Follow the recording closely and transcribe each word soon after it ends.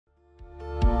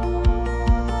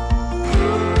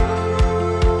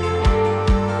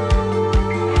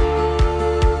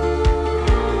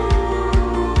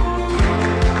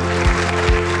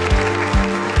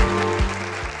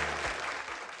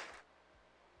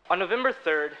On November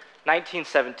 3rd,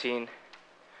 1917,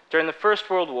 during the First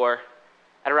World War,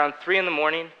 at around 3 in the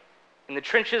morning, in the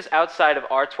trenches outside of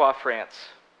Artois, France,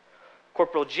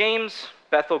 Corporal James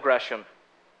Bethel Gresham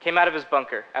came out of his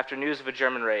bunker after news of a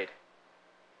German raid.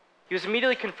 He was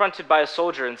immediately confronted by a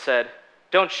soldier and said,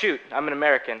 "Don't shoot, I'm an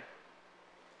American."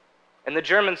 And the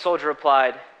German soldier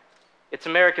replied, "It's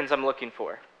Americans I'm looking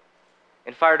for,"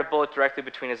 and fired a bullet directly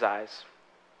between his eyes.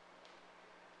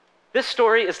 This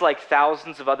story is like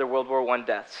thousands of other World War I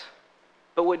deaths,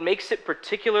 but what makes it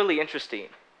particularly interesting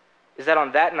is that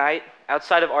on that night,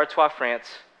 outside of Artois,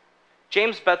 France,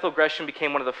 James Bethel Gresham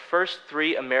became one of the first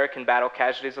 3 American battle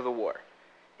casualties of the war,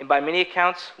 and by many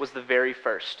accounts was the very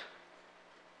first.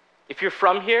 If you're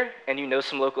from here and you know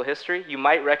some local history, you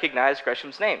might recognize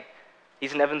Gresham's name.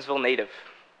 He's an Evansville native.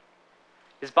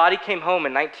 His body came home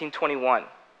in 1921.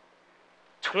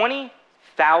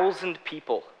 20,000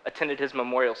 people attended his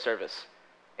memorial service.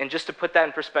 And just to put that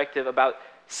in perspective, about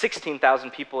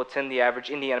 16,000 people attend the average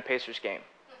Indiana Pacers game.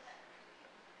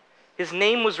 His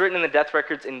name was written in the death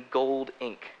records in gold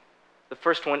ink, the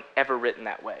first one ever written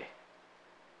that way.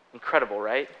 Incredible,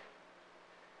 right?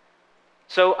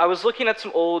 So I was looking at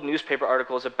some old newspaper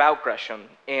articles about Gresham,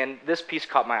 and this piece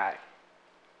caught my eye.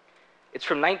 It's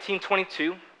from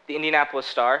 1922, the Indianapolis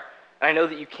Star, and I know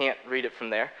that you can't read it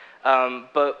from there,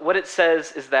 but what it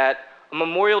says is that a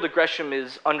memorial to Gresham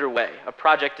is underway, a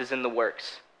project is in the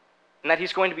works, and that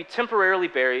he's going to be temporarily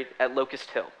buried at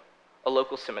Locust Hill, a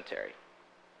local cemetery.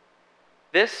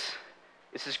 This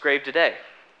is his grave today,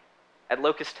 at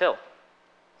Locust Hill,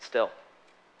 still.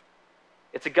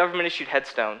 It's a government-issued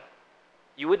headstone.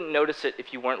 You wouldn't notice it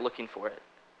if you weren't looking for it.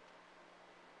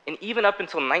 And even up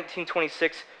until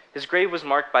 1926, his grave was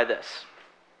marked by this,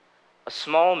 a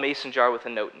small mason jar with a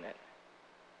note in it.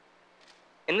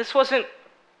 And this wasn't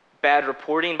bad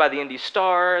reporting by the Indy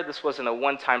Star. This wasn't a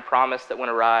one-time promise that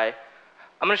went awry.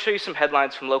 I'm going to show you some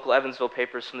headlines from local Evansville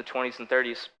papers from the 20s and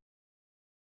 30s.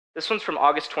 This one's from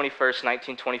August 21st,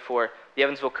 1924, the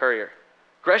Evansville Courier.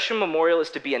 Gresham Memorial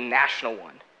is to be a national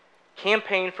one.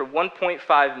 Campaign for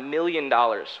 $1.5 million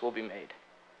will be made.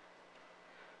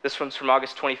 This one's from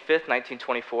August 25th,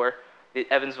 1924, the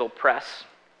Evansville Press.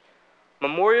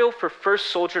 Memorial for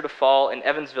first soldier to fall in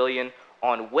Evansvillian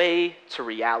on way to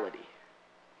reality.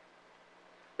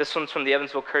 This one's from the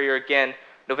Evansville Courier again,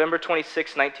 November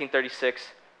 26, 1936.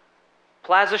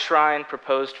 Plaza Shrine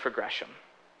proposed for Gresham.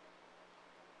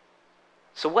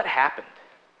 So what happened?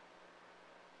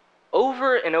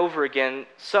 Over and over again,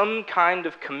 some kind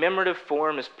of commemorative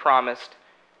form is promised,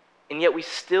 and yet we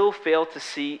still fail to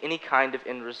see any kind of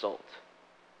end result.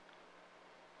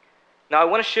 Now, I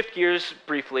want to shift gears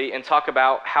briefly and talk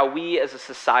about how we as a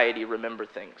society remember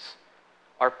things,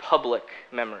 our public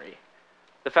memory.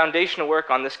 The foundational work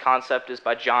on this concept is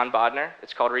by John Bodner.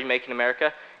 It's called Remaking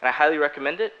America, and I highly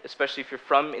recommend it, especially if you're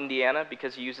from Indiana,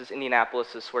 because he uses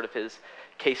Indianapolis as sort of his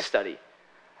case study.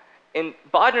 And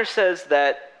Bodner says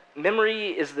that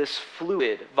memory is this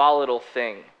fluid, volatile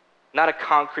thing, not a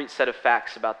concrete set of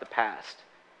facts about the past.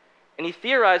 And he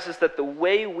theorizes that the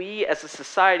way we as a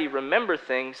society remember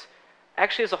things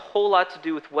actually has a whole lot to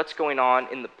do with what's going on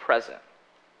in the present.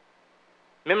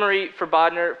 Memory, for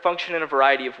Bodner, functions in a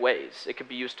variety of ways. It could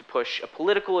be used to push a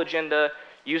political agenda,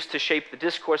 used to shape the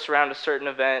discourse around a certain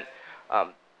event,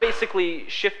 basically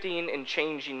shifting and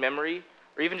changing memory,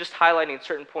 or even just highlighting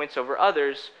certain points over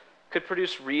others, could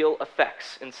produce real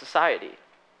effects in society.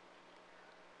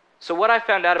 So what I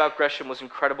found out about Gresham was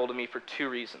incredible to me for 2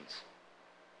 reasons.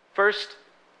 First,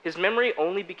 his memory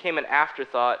only became an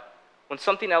afterthought when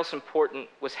something else important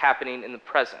was happening in the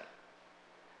present.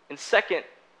 And second,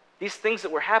 these things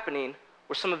that were happening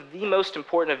were some of the most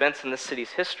important events in this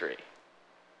city's history.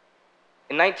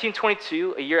 In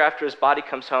 1922, a year after his body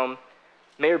comes home,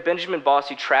 Mayor Benjamin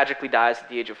Bosse tragically dies at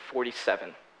the age of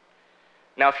 47.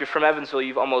 Now, if you're from Evansville,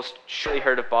 you've almost surely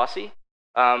heard of Bosse.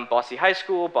 Bosse High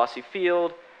School, Bosse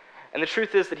Field, and the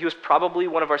truth is that he was probably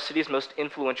one of our city's most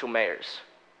influential mayors.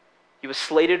 He was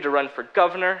slated to run for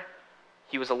governor.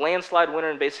 He was a landslide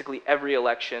winner in basically every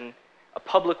election, a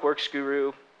public works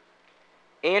guru,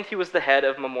 and he was the head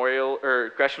of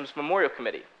Gresham's Memorial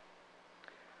Committee.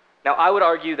 Now, I would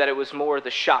argue that it was more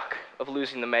the shock of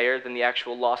losing the mayor than the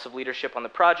actual loss of leadership on the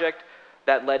project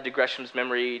that led to Gresham's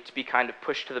memory to be kind of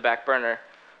pushed to the back burner,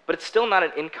 but it's still not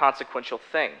an inconsequential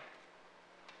thing.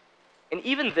 And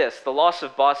even this, the loss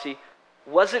of Bosse,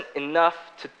 wasn't enough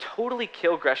to totally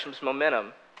kill Gresham's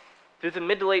momentum. Through the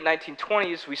mid to late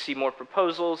 1920s, we see more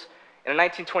proposals, and in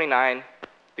 1929,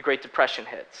 the Great Depression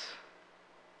hits.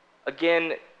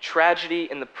 Again, tragedy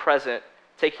in the present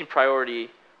taking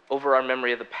priority over our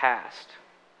memory of the past.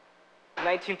 In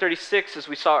 1936, as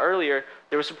we saw earlier,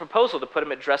 there was a proposal to put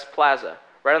him at Dress Plaza,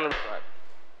 right on the front.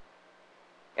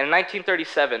 And in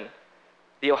 1937,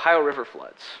 the Ohio River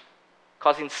floods,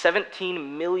 causing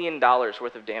 $17 million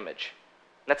worth of damage.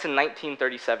 That's in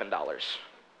 1937 dollars.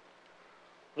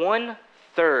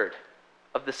 1/3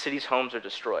 of the city's homes are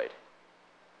destroyed.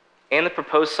 And the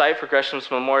proposed site for Gresham's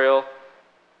memorial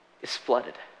is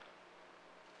flooded.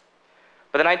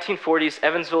 By the 1940s,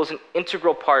 Evansville is an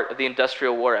integral part of the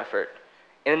industrial war effort.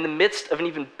 And in the midst of an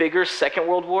even bigger Second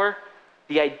World War,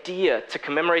 the idea to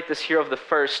commemorate this hero of the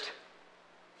first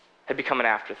had become an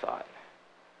afterthought.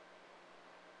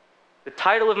 The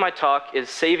title of my talk is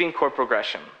Saving Corporal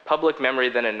Gresham, Public Memory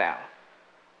Then and Now.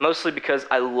 Mostly because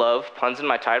I love puns in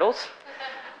my titles,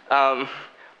 but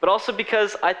also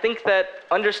because I think that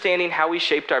understanding how we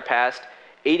shaped our past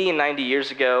 80 and 90 years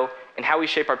ago and how we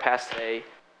shape our past today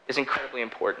is incredibly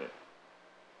important.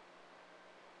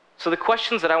 So the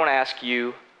questions that I want to ask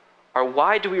you are,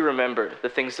 why do we remember the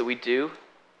things that we do,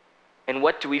 and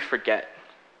what do we forget?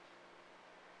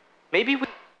 Maybe we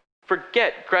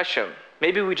forget Gresham.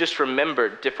 Maybe we just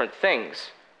remembered different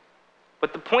things.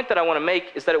 But the point that I want to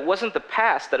make is that it wasn't the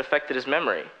past that affected his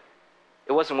memory.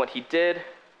 It wasn't what he did,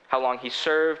 how long he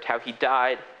served, how he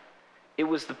died. It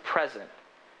was the present.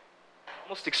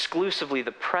 Almost exclusively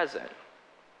the present.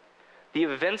 The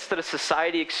events that a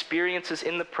society experiences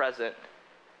in the present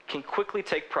can quickly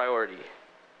take priority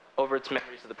over its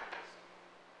memories of the past.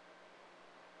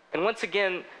 And once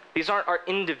again, these aren't our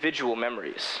individual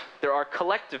memories. They're our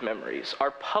collective memories,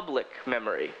 our public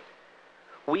memory.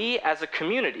 We as a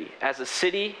community, as a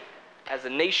city, as a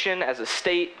nation, as a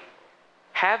state,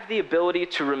 have the ability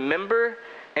to remember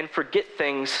and forget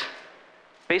things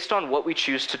based on what we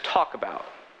choose to talk about.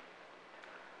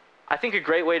 I think a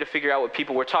great way to figure out what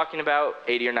people were talking about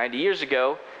 80 or 90 years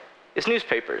ago is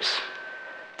newspapers.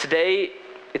 Today,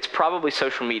 it's probably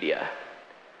social media.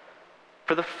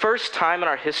 For the first time in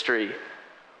our history,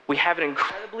 we have an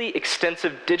incredibly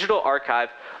extensive digital archive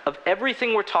of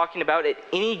everything we're talking about at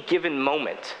any given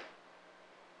moment.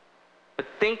 But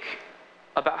think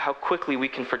about how quickly we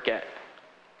can forget.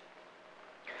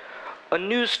 A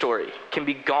news story can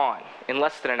be gone in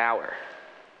less than an hour.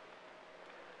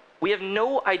 We have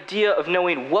no idea of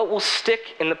knowing what will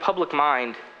stick in the public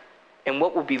mind and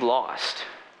what will be lost.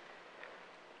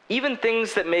 Even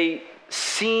things that may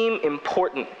seem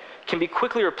important can be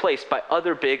quickly replaced by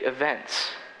other big events.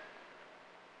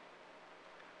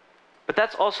 But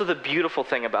that's also the beautiful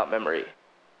thing about memory,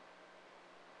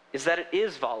 is that it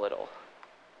is volatile,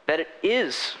 that it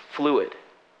is fluid.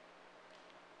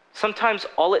 Sometimes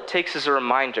all it takes is a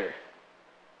reminder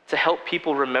to help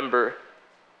people remember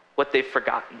what they've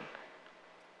forgotten.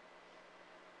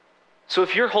 So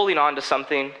if you're holding on to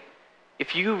something,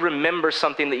 if you remember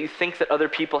something that you think that other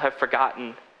people have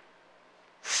forgotten,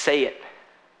 say it.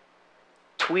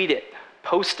 Tweet it,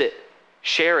 post it,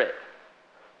 share it.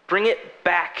 Bring it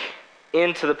back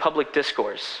into the public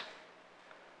discourse.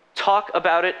 Talk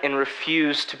about it and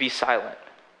refuse to be silent.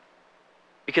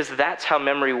 Because that's how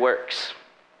memory works.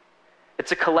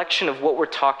 It's a collection of what we're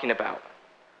talking about,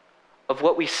 of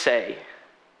what we say.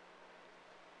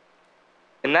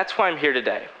 And that's why I'm here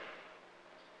today.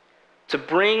 To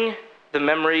bring the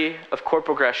memory of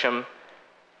Corporal Gresham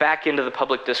back into the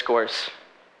public discourse,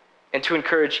 and to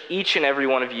encourage each and every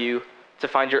one of you to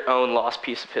find your own lost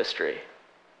piece of history.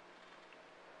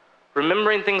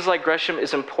 Remembering things like Gresham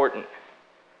is important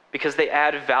because they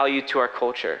add value to our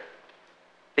culture.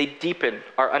 They deepen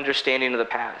our understanding of the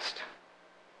past.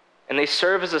 And they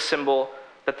serve as a symbol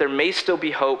that there may still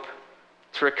be hope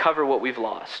to recover what we've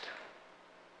lost.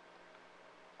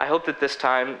 I hope that this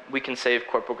time we can save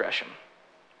Corporal Gresham.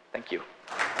 Thank you.